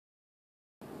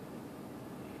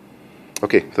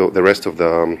Okay, so the rest of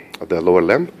the lower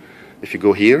limb, if you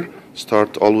go here,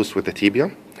 start always with the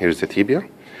tibia. Here's the tibia,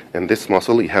 and this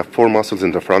muscle, you have 4 muscles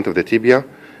in the front of the tibia,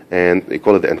 and we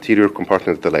call it the anterior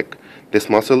compartment of the leg. This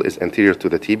muscle is anterior to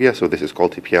the tibia, so this is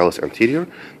called tibialis anterior.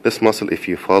 This muscle, if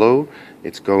you follow,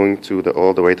 it's going to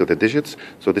all the way to the digits,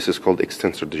 so this is called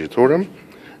extensor digitorum.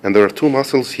 And there are 2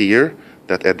 muscles here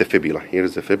that at the fibula. Here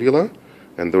is the fibula,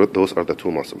 and those are the 2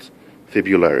 muscles.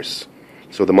 Fibularis.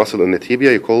 So the muscle in the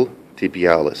tibia you call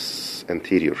tibialis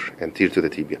anterior to the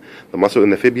tibia. The muscle in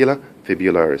the fibula,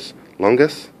 fibularis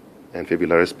longus, and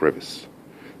fibularis brevis.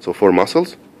 So 4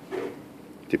 muscles: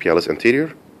 tibialis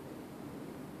anterior,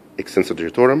 extensor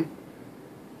digitorum,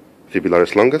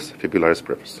 fibularis longus, fibularis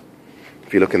brevis.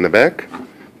 If you look in the back,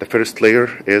 the first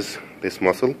layer is this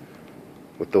muscle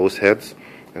with those heads,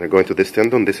 and going to this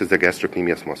tendon. This is the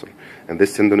gastrocnemius muscle, and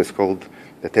this tendon is called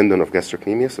the tendon of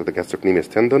gastrocnemius, or the gastrocnemius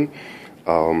tendon,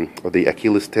 or the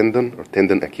Achilles tendon, or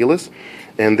tendon Achilles.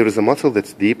 And there is a muscle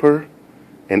that's deeper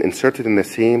and inserted in the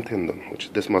same tendon, which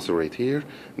is this muscle right here.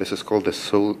 This is called the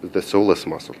Soleus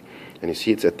muscle. And you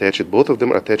see it's attached, both of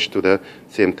them are attached to the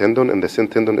same tendon, and the same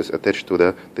tendon is attached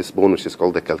to this bone, which is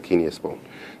called the calcaneus bone.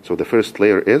 So the first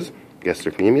layer is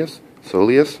gastrocnemius,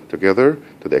 soleus, together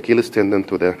to the Achilles tendon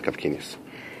to the calcaneus.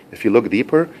 If you look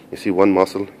deeper, you see one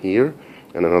muscle here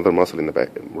and another muscle in the back,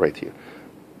 right here.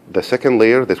 The second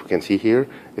layer that we can see here,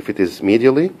 if it is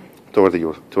medially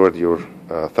toward your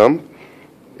thumb,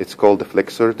 it's called the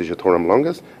Flexor digitorum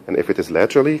longus, and if it is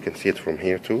laterally, you can see it from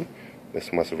here too.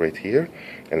 This muscle right here,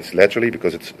 and it's laterally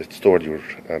because it's toward your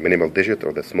minimal digit,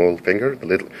 or the small finger,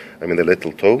 the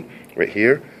little toe right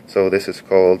here. So this is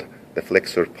called the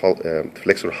Flexor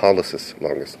hallucis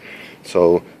longus.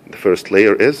 So the first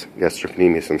layer is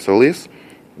gastrocnemius and soleus.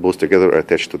 Both together are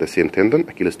attached to the same tendon,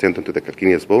 Achilles tendon to the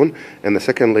calcaneus bone. And the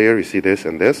second layer, you see this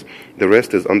and this. The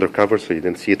rest is undercover, so you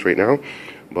didn't see it right now,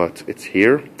 but it's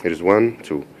here. It is 1,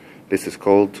 2. This is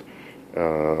called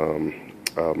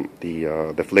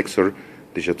the Flexor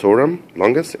digitorum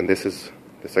longus, and this is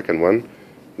the second one,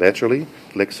 laterally,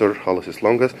 Flexor hallucis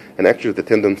longus, and actually the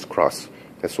tendons cross.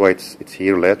 That's why it's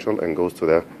here lateral and goes to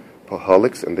the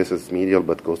hallux, and this is medial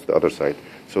but goes to the other side.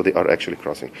 So they are actually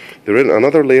crossing. There is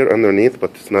another layer underneath,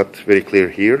 but it's not very clear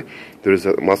here. There is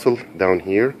a muscle down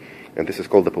here, and this is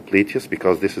called the popliteus,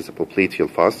 because this is a popliteal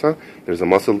fossa. There's a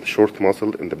muscle, short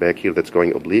muscle in the back here that's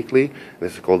going obliquely.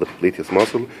 This is called the popliteus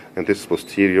muscle, and this is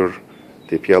posterior,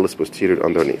 tibialis posterior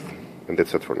underneath. And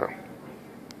that's it for now.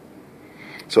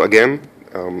 So again,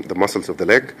 the muscles of the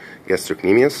leg,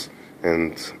 gastrocnemius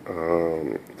and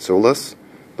soleus,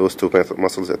 those 2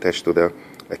 muscles attached to the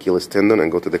Achilles tendon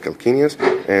and go to the calcaneus,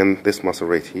 and this muscle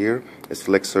right here is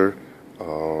Flexor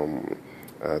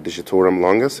digitorum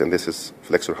longus, and this is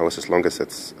Flexor hallucis longus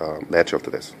that's lateral to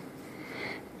this.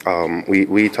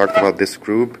 We talked about this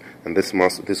group, and this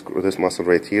muscle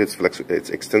right here, it's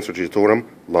extensor digitorum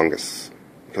longus,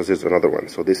 because there's another one.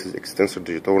 So this is extensor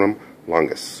digitorum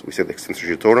longus. We said extensor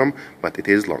digitorum, but it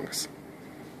is longus.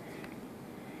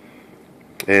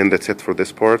 And that's it for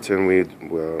this part, and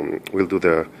we'll do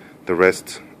the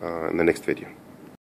rest in the next video.